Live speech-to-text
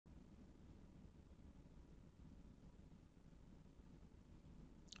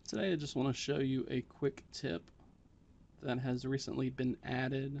Today I just want to show you a quick tip that has recently been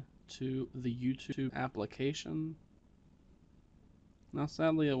added to the YouTube application. Now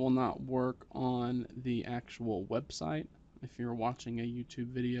sadly it will not work on the actual website if you're watching a YouTube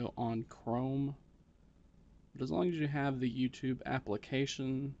video on Chrome, but as long as you have the YouTube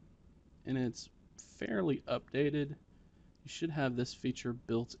application and it's fairly updated, you should have this feature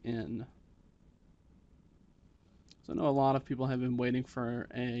built in. So I know a lot of people have been waiting for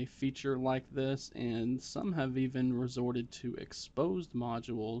a feature like this, and some have even resorted to exposed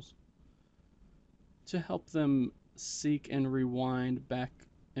modules to help them seek and rewind back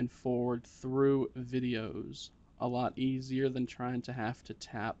and forward through videos a lot easier than trying to have to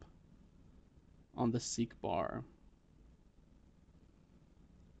tap on the seek bar.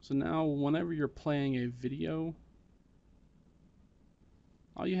 So now whenever you're playing a video,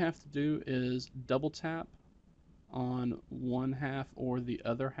 all you have to do is double tap on one half or the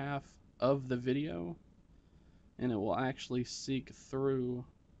other half of the video, and it will actually seek through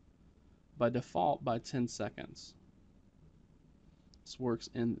by default by 10 seconds. This works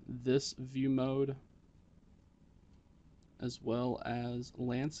in this view mode as well as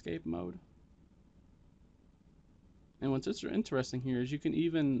landscape mode. And what's interesting here is you can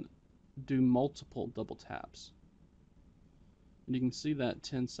even do multiple double taps. And you can see that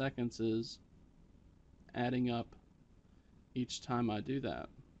 10 seconds is adding up each time I do that.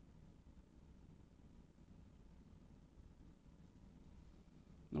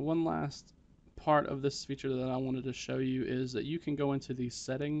 Now, one last part of this feature that I wanted to show you is that you can go into the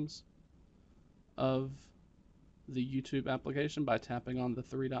settings of the YouTube application by tapping on the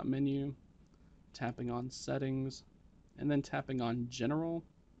three-dot menu, tapping on settings, and then tapping on general.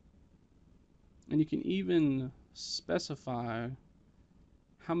 And you can even specify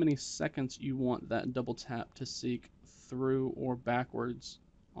how many seconds you want that double tap to seek through or backwards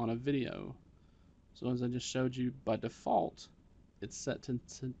on a video. So as I just showed you, by default it's set to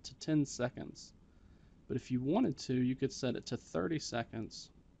 10 seconds, but if you wanted to, you could set it to 30 seconds.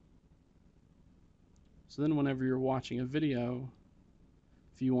 So then whenever you're watching a video,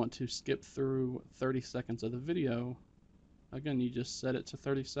 if you want to skip through 30 seconds of the video, again, you just set it to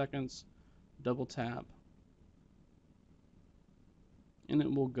 30 seconds, double tap, and it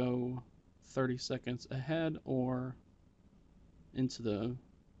will go 30 seconds ahead or into the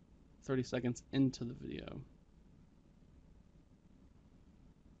 30 seconds into the video.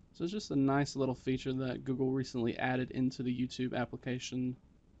 So it's just a nice little feature that Google recently added into the YouTube application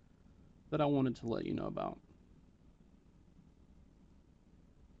that I wanted to let you know about.